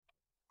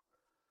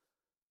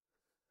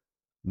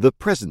The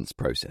Presence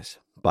Process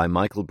by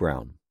Michael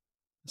Brown.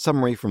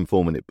 Summary from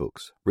 4-Minute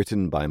Books,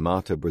 written by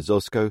Marta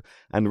Brzozko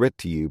and read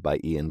to you by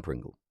Ian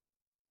Pringle.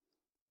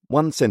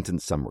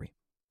 One-sentence summary.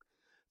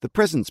 The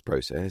Presence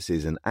Process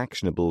is an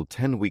actionable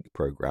 10-week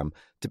program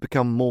to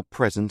become more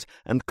present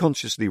and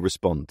consciously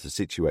respond to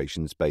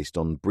situations based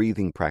on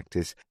breathing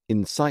practice,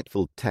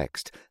 insightful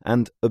text,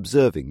 and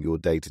observing your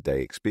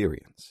day-to-day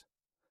experience.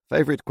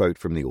 Favorite quote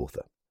from the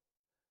author.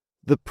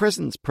 The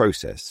presence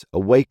process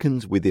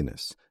awakens within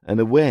us an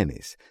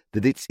awareness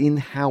that it's in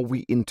how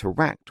we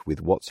interact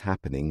with what's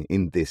happening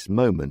in this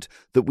moment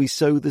that we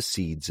sow the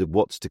seeds of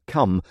what's to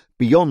come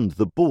beyond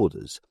the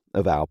borders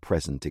of our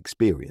present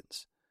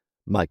experience.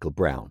 Michael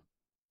Brown.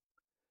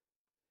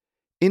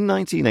 In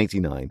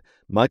 1989,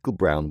 Michael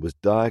Brown was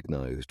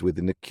diagnosed with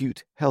an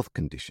acute health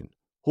condition,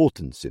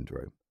 Horton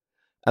syndrome.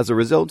 As a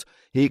result,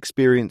 he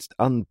experienced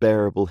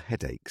unbearable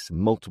headaches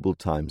multiple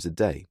times a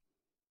day.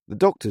 The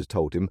doctors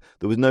told him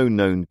there was no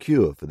known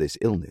cure for this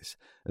illness,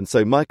 and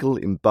so Michael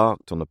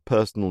embarked on a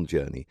personal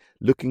journey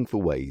looking for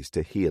ways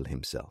to heal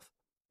himself.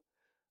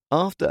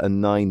 After a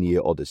 9-year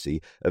odyssey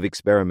of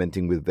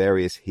experimenting with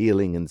various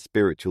healing and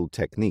spiritual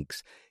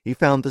techniques, he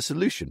found the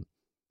solution.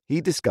 He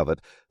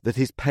discovered that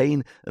his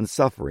pain and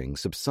suffering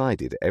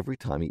subsided every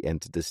time he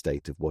entered a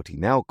state of what he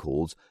now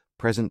calls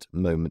present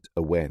moment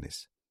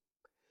awareness.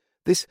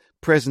 This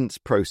presence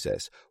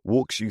process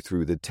walks you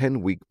through the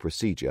 10-week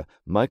procedure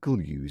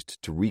Michael used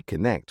to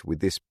reconnect with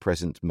this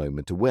present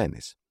moment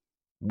awareness.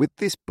 With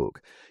this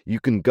book,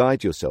 you can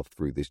guide yourself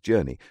through this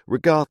journey,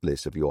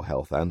 regardless of your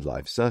health and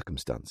life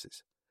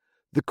circumstances.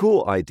 The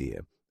core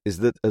idea is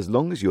that as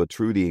long as you're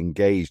truly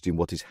engaged in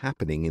what is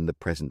happening in the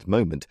present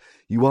moment,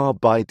 you are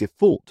by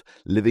default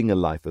living a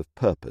life of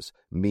purpose,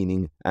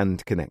 meaning,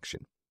 and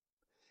connection.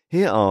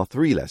 Here are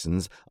 3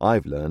 lessons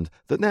I've learned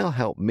that now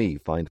help me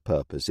find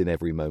purpose in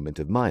every moment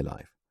of my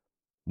life.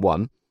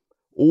 1.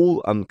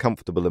 All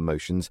uncomfortable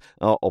emotions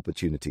are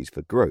opportunities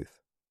for growth.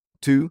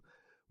 2.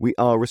 We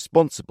are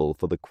responsible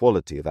for the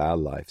quality of our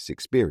life's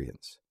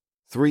experience.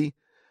 3.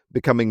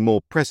 Becoming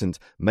more present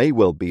may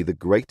well be the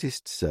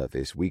greatest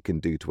service we can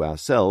do to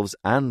ourselves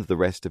and the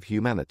rest of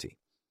humanity.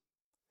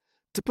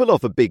 To pull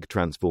off a big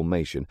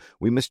transformation,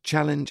 we must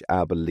challenge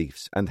our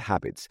beliefs and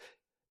habits.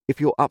 If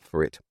you're up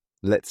for it,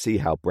 let's see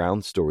how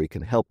Brown's story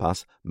can help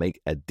us make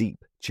a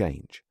deep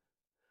change.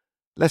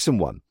 Lesson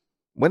 1.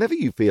 Whenever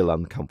you feel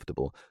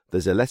uncomfortable,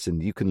 there's a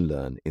lesson you can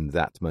learn in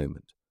that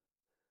moment.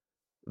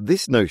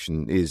 This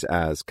notion is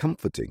as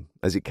comforting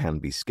as it can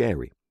be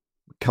scary.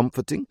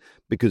 Comforting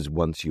because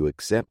once you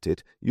accept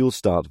it, you'll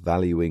start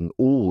valuing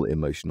all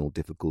emotional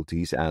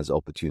difficulties as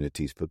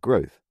opportunities for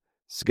growth.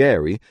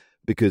 Scary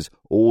because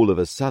all of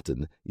a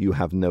sudden you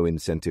have no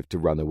incentive to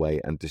run away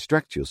and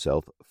distract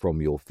yourself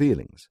from your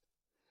feelings.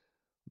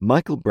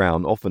 Michael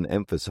Brown often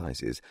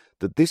emphasizes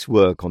that this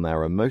work on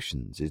our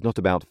emotions is not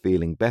about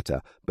feeling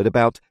better, but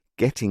about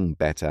getting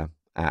better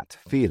at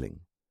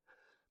feeling.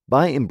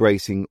 By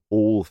embracing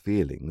all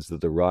feelings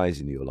that arise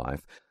in your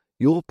life,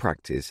 you'll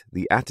practice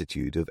the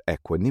attitude of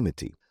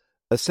equanimity,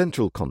 a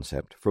central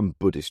concept from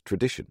Buddhist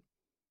tradition.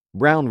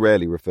 Brown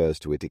rarely refers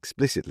to it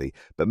explicitly,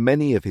 but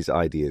many of his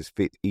ideas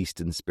fit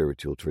Eastern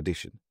spiritual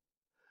tradition.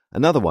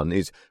 Another one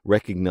is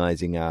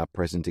recognizing our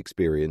present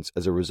experience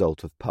as a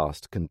result of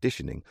past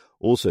conditioning,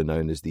 also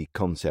known as the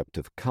concept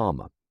of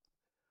karma.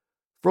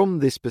 From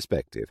this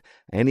perspective,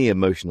 any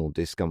emotional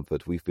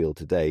discomfort we feel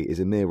today is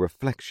a mere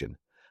reflection,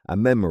 a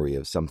memory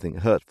of something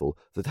hurtful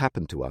that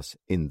happened to us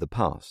in the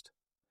past.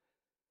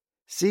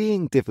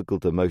 Seeing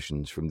difficult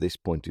emotions from this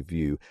point of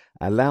view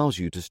allows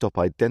you to stop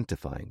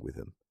identifying with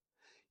them.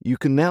 You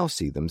can now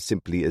see them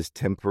simply as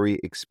temporary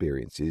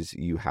experiences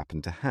you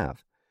happen to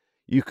have.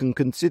 You can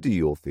consider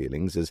your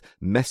feelings as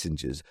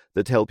messengers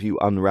that help you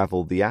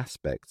unravel the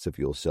aspects of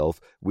yourself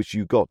which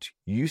you got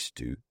used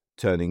to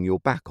turning your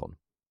back on.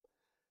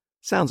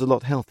 Sounds a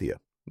lot healthier,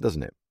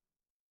 doesn't it?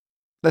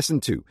 Lesson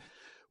 2.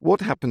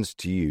 What happens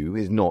to you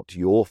is not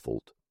your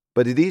fault,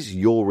 but it is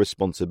your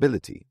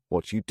responsibility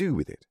what you do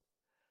with it.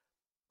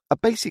 A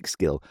basic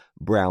skill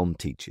Brown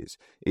teaches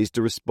is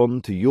to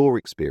respond to your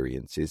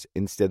experiences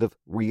instead of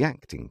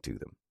reacting to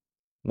them.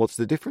 What's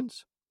the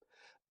difference?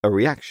 A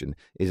reaction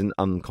is an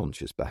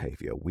unconscious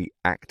behavior we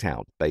act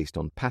out based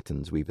on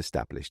patterns we've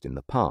established in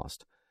the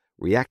past.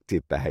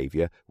 Reactive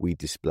behavior we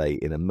display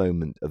in a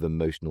moment of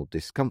emotional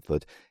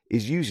discomfort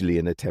is usually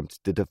an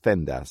attempt to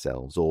defend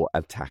ourselves or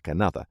attack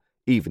another,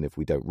 even if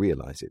we don't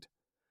realize it.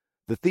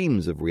 The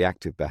themes of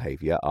reactive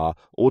behavior are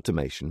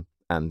automation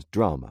and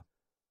drama.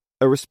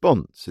 A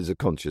response is a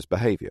conscious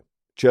behavior,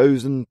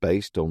 chosen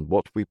based on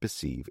what we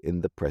perceive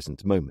in the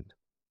present moment.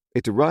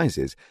 It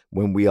arises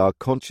when we are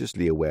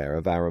consciously aware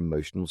of our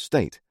emotional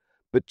state,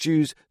 but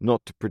choose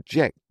not to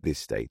project this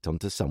state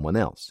onto someone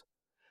else.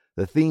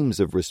 The themes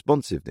of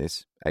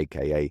responsiveness,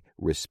 aka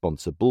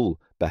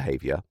responsible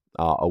behavior,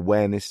 are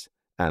awareness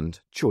and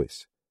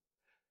choice.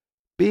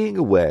 Being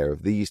aware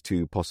of these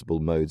 2 possible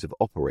modes of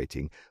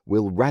operating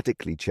will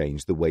radically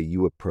change the way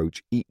you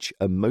approach each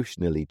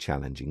emotionally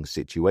challenging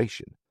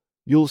situation.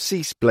 You'll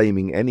cease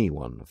blaming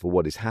anyone for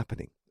what is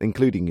happening,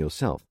 including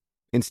yourself.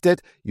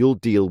 Instead, you'll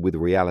deal with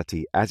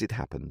reality as it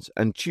happens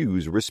and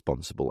choose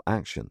responsible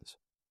actions.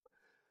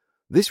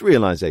 This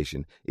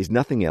realization is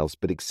nothing else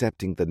but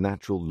accepting the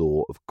natural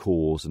law of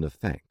cause and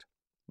effect.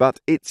 But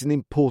it's an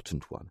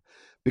important one,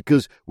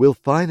 because we'll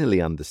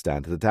finally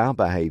understand that our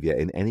behavior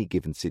in any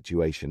given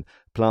situation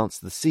plants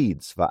the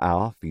seeds for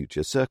our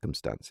future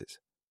circumstances.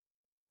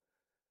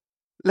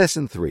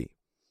 Lesson 3.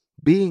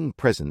 Being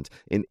present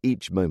in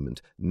each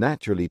moment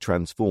naturally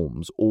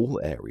transforms all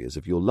areas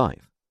of your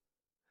life.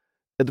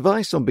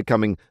 Advice on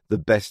becoming the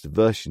best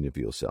version of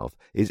yourself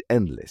is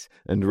endless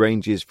and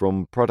ranges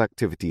from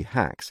productivity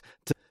hacks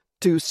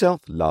to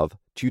self-love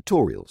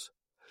tutorials.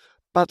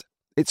 But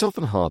it's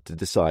often hard to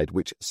decide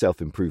which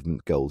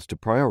self-improvement goals to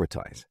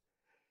prioritize.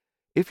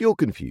 If you're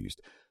confused,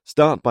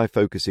 start by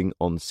focusing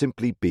on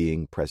simply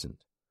being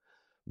present.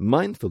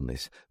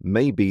 Mindfulness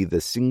may be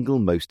the single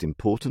most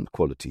important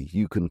quality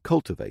you can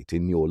cultivate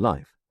in your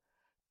life.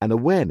 An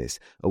awareness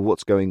of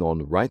what's going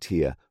on right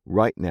here,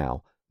 right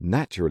now,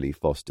 naturally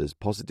fosters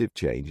positive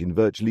change in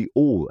virtually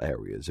all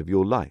areas of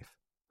your life.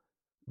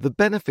 The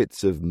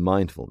benefits of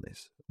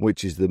mindfulness,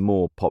 which is the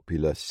more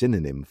popular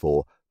synonym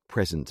for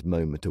present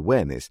moment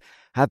awareness,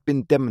 have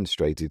been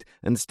demonstrated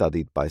and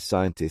studied by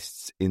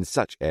scientists in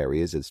such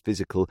areas as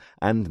physical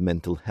and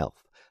mental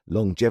health,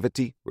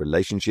 longevity,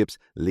 relationships,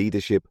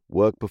 leadership,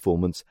 work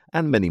performance,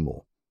 and many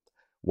more.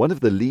 One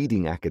of the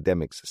leading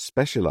academics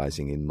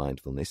specializing in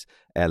mindfulness,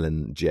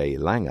 Ellen J.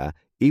 Langer,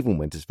 even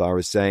went as far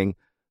as saying,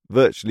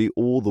 "Virtually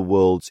all the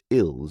world's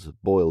ills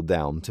boil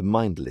down to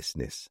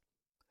mindlessness."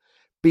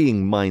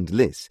 Being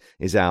mindless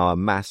is our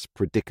mass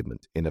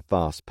predicament in a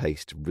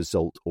fast-paced,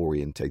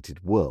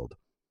 result-orientated world.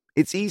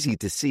 It's easy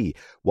to see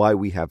why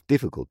we have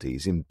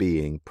difficulties in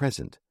being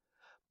present.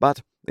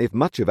 But if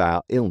much of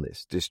our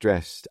illness,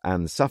 distress,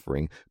 and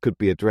suffering could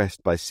be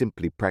addressed by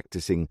simply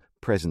practicing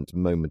present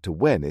moment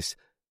awareness,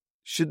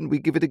 shouldn't we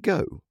give it a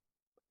go?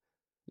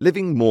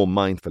 Living more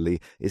mindfully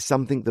is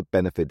something that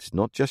benefits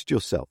not just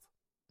yourself.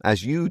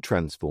 As you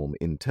transform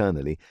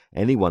internally,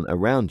 anyone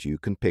around you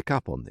can pick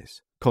up on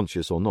this,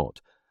 conscious or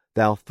not.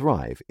 They'll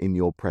thrive in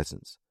your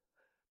presence.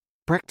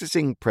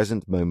 Practicing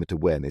present moment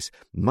awareness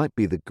might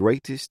be the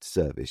greatest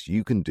service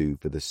you can do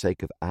for the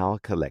sake of our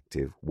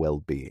collective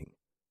well-being.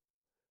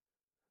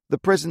 The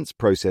Presence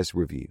Process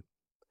Review.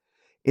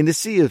 In the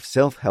sea of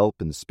self-help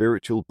and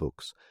spiritual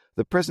books,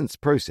 the Presence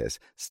Process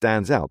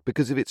stands out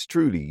because of its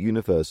truly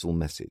universal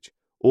message,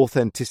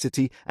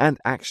 authenticity, and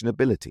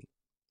actionability.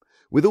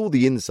 With all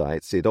the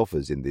insights it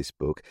offers in this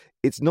book,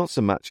 it's not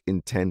so much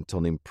intent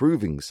on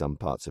improving some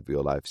parts of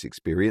your life's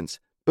experience,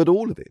 but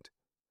all of it.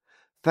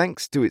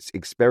 Thanks to its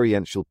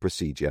experiential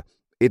procedure,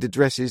 it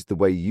addresses the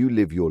way you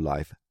live your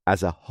life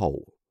as a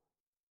whole.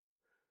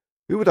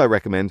 Who would I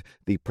recommend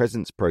the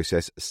Presence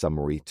Process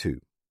Summary to?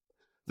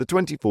 The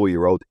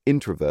 24-year-old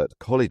introvert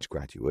college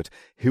graduate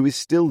who is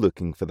still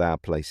looking for their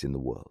place in the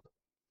world.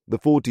 The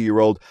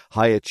 40-year-old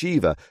high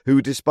achiever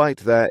who, despite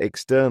their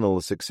external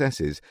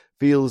successes,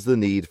 feels the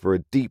need for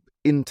a deep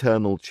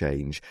internal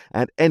change,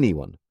 and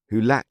anyone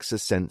who lacks a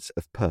sense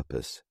of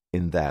purpose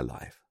in their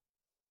life.